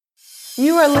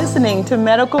You are listening to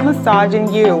Medical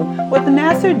Massaging You with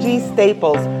Nasser G.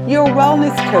 Staples, your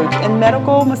wellness coach and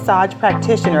medical massage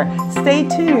practitioner. Stay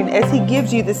tuned as he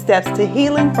gives you the steps to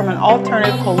healing from an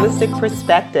alternative holistic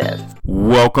perspective.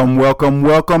 Welcome,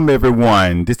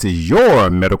 everyone. This is your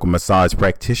medical massage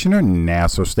practitioner,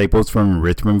 Nasser Staples from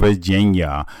Richmond,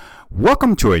 Virginia.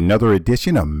 Welcome to another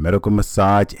edition of Medical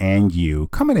Massage and You,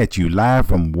 coming at you live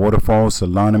from Waterfall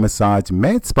Salon and Massage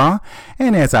Med Spa.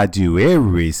 And as I do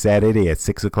every Saturday at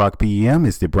 6 o'clock p.m.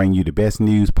 is to bring you the best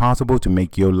news possible to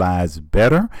make your lives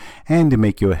better and to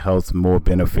make your health more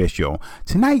beneficial.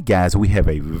 Tonight, guys, we have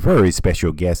a very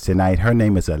special guest tonight. Her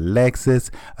name is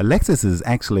Alexis. Alexis is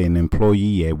actually an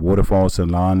employee at Waterfall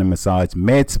Salon and Massage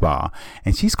Med Spa,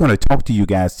 and she's going to talk to you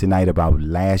guys tonight about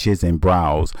lashes and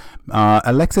brows.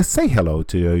 Alexis, say hello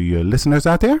to your listeners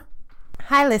out there.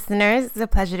 Hi, listeners. It's a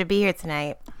pleasure to be here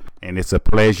tonight. And it's a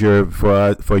pleasure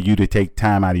for you to take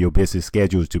time out of your busy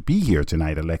schedules to be here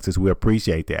tonight, Alexis. We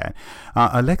appreciate that.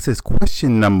 Alexis,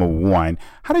 question number one.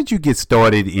 How did you get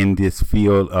started in this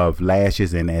field of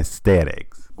lashes and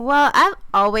aesthetics? Well, I've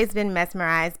always been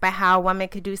mesmerized by how a woman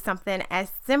could do something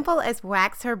as simple as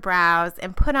wax her brows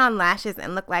and put on lashes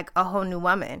and look like a whole new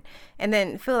woman, and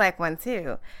then feel like one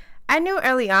too. I knew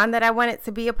early on that I wanted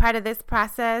to be a part of this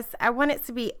process. I wanted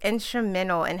to be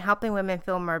instrumental in helping women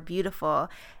feel more beautiful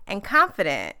and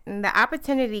confident. And the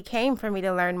opportunity came for me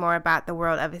to learn more about the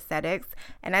world of aesthetics,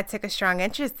 and I took a strong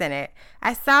interest in it.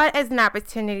 I saw it as an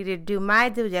opportunity to do my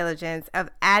due diligence of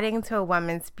adding to a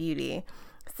woman's beauty.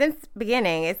 Since the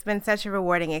beginning, it's been such a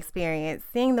rewarding experience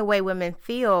seeing the way women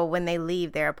feel when they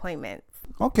leave their appointments.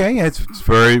 Okay, that's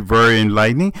very, very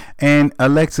enlightening. And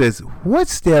Alexis, what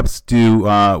steps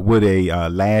would a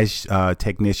lash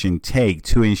technician take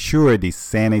to ensure the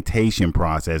sanitation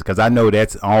process? Because I know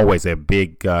that's always a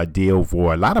big deal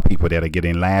for a lot of people that are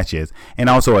getting lashes, and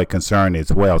also a concern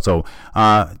as well. So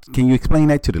can you explain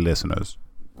that to the listeners?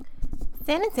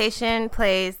 Sanitation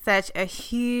plays such a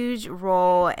huge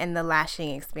role in the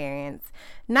lashing experience,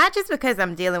 not just because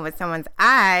I'm dealing with someone's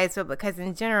eyes, but because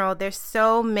in general, there's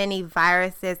so many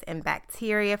viruses and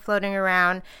bacteria floating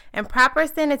around, and proper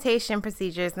sanitation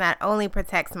procedures not only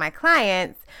protects my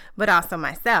clients, but also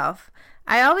myself.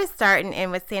 I always start and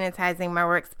end with sanitizing my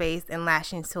workspace and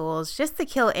lashing tools just to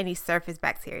kill any surface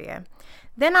bacteria.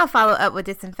 Then I'll follow up with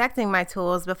disinfecting my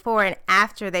tools before and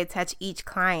after they touch each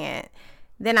client.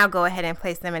 Then I'll go ahead and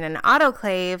place them in an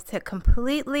autoclave to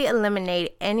completely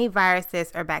eliminate any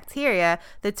viruses or bacteria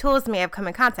the tools may have come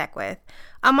in contact with.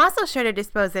 I'm also sure to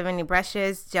dispose of any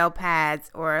brushes, gel pads,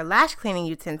 or lash cleaning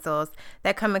utensils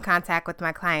that come in contact with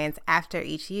my clients after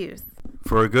each use.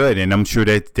 Very good, and I'm sure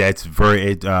that's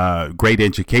very great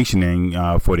education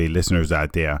for the listeners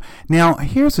out there. Now,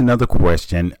 here's another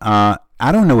question.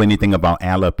 I don't know anything about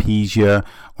alopecia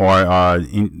or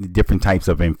different types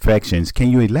of infections.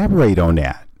 Can you elaborate on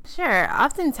that? Sure.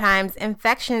 Oftentimes,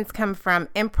 infections come from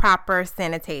improper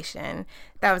sanitation.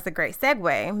 That was a great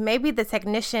segue. Maybe the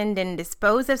technician didn't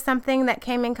dispose of something that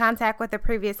came in contact with a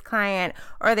previous client,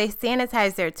 or they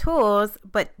sanitized their tools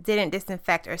but didn't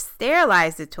disinfect or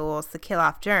sterilize the tools to kill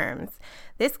off germs.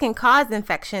 This can cause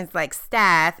infections like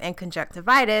staph and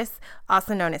conjunctivitis,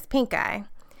 also known as pink eye.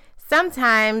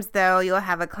 Sometimes, though, you'll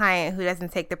have a client who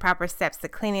doesn't take the proper steps to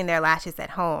cleaning their lashes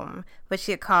at home, which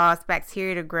could cause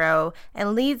bacteria to grow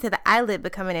and lead to the eyelid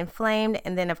becoming inflamed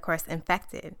and then, of course,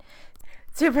 infected.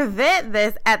 To prevent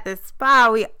this, at the spa,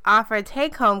 we offer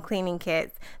take-home cleaning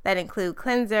kits that include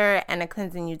cleanser and a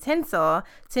cleansing utensil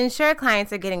to ensure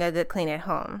clients are getting a good clean at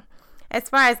home. As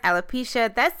far as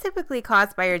alopecia, that's typically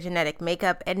caused by your genetic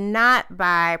makeup and not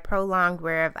by prolonged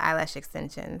wear of eyelash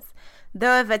extensions.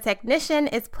 Though if a technician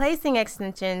is placing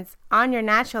extensions on your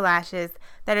natural lashes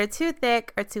that are too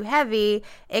thick or too heavy,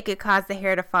 it could cause the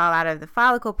hair to fall out of the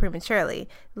follicle prematurely,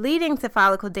 leading to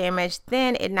follicle damage,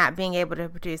 then it not being able to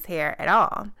produce hair at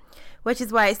all. Which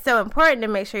is why it's so important to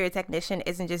make sure your technician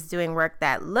isn't just doing work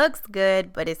that looks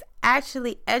good, but is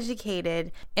actually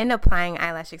educated in applying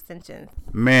eyelash extensions.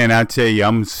 Man, I tell you,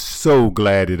 I'm so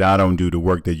glad that I don't do the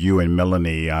work that you and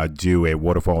Melanie do at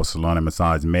Waterfall Salon and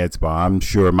Massage Med Spa. I'm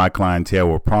sure my clientele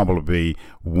will probably be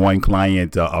one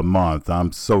client a month.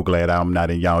 I'm so glad I'm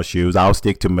not in y'all's shoes. I'll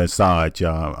stick to massage,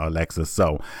 Alexa.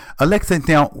 So, Alexa,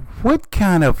 now, what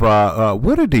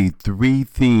are the three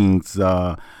things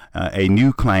a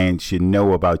new client should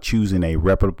know about choosing a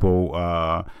reputable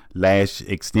lash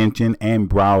extension and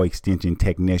brow extension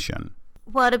technician?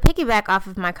 Well, to piggyback off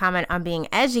of my comment on being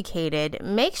educated,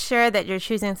 make sure that you're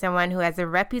choosing someone who has a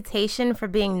reputation for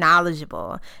being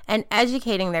knowledgeable and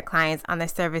educating their clients on the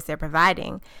service they're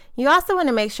providing. You also want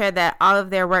to make sure that all of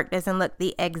their work doesn't look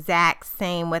the exact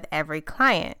same with every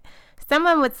client.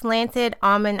 Someone with slanted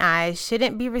almond eyes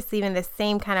shouldn't be receiving the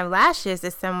same kind of lashes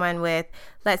as someone with,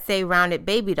 let's say, rounded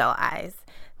baby doll eyes.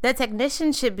 The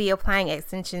technician should be applying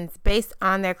extensions based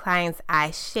on their client's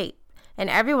eye shape, and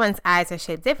everyone's eyes are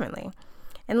shaped differently.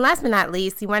 And last but not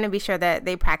least, you want to be sure that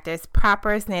they practice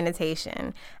proper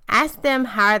sanitation. Ask them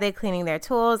how are they cleaning their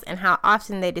tools and how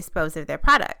often they dispose of their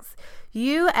products.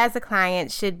 You as a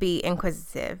client should be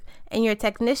inquisitive, and your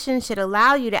technician should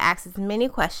allow you to ask as many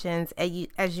questions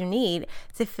as you need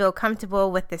to feel comfortable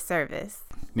with the service.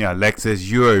 Yeah,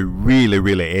 Alexis, you're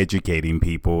really educating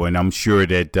people, and I'm sure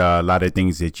that a lot of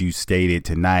things that you stated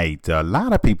tonight, a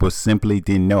lot of people simply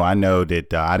didn't know. I know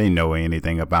that I didn't know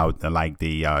anything about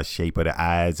the shape of the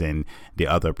eyes and the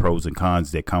other pros and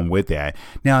cons that come with that.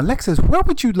 Now, Alexis, where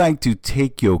would you like to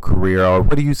take your career, or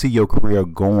where do you see your career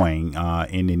going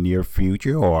in the near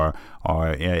future, or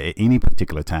at any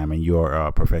particular time in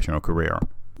your professional career?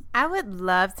 I would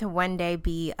love to one day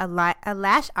be a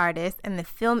lash artist in the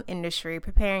film industry,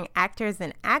 preparing actors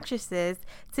and actresses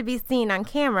to be seen on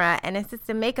camera, and assist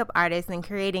a makeup artist in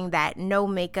creating that no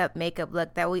makeup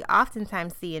look that we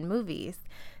oftentimes see in movies.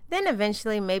 Then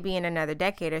eventually, maybe in another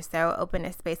decade or so, open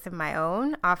a space of my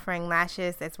own, offering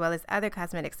lashes as well as other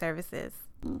cosmetic services.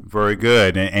 Very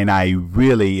good, and I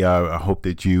really hope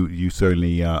that you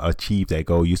certainly achieve that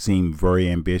goal. You seem very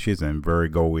ambitious and very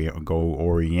goal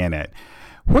oriented.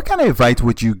 What kind of advice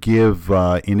would you give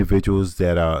individuals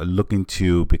that are looking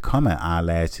to become an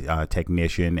eyelash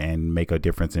technician and make a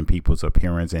difference in people's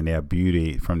appearance and their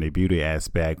beauty from the beauty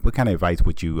aspect? What kind of advice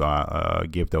would you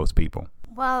give those people?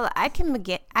 Well, I can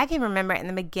remember in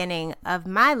the beginning of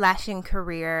my lashing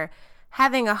career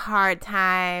having a hard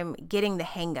time getting the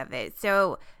hang of it.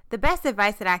 So the best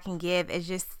advice that I can give is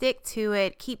just stick to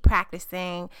it, keep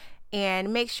practicing,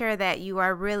 and make sure that you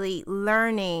are really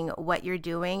learning what you're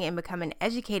doing and becoming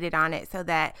educated on it so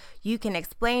that you can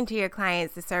explain to your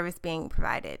clients the service being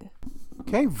provided.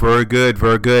 Okay, very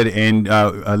good. And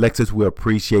Alexis, we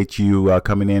appreciate you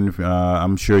coming in.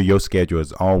 I'm sure your schedule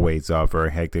is always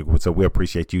very hectic, so we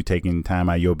appreciate you taking time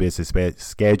out of your business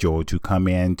schedule to come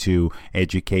in to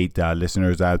educate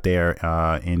listeners out there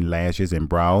in lashes and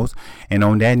brows. And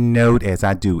on that note, as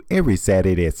I do every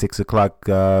Saturday at 6 o'clock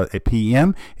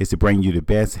p.m., is to bring you the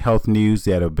best health news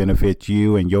that will benefit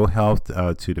you and your health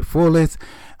to the fullest.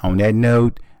 On that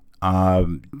note,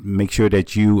 make sure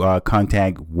that you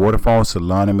contact Waterfall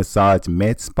Salon and Massage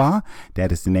Med Spa.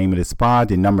 That is the name of the spa.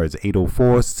 The number is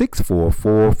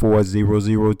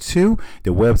 804-644-4002. The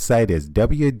website is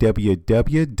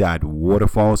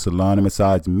www.Waterfall Salon and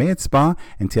Massage Med Spa.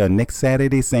 Until next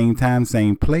Saturday, same time,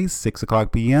 same place, 6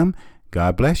 o'clock p.m.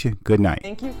 God bless you. Good night.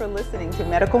 Thank you for listening to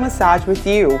Medical Massage with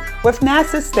You with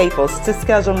NASA Staples. To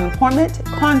schedule an appointment,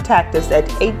 contact us at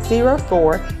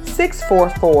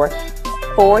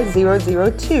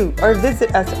 804-644-4002 or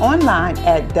visit us online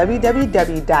at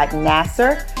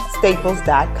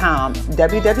www.nasserstaples.com,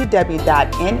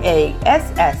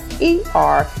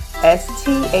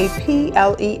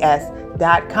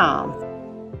 www.nasserstaples.com.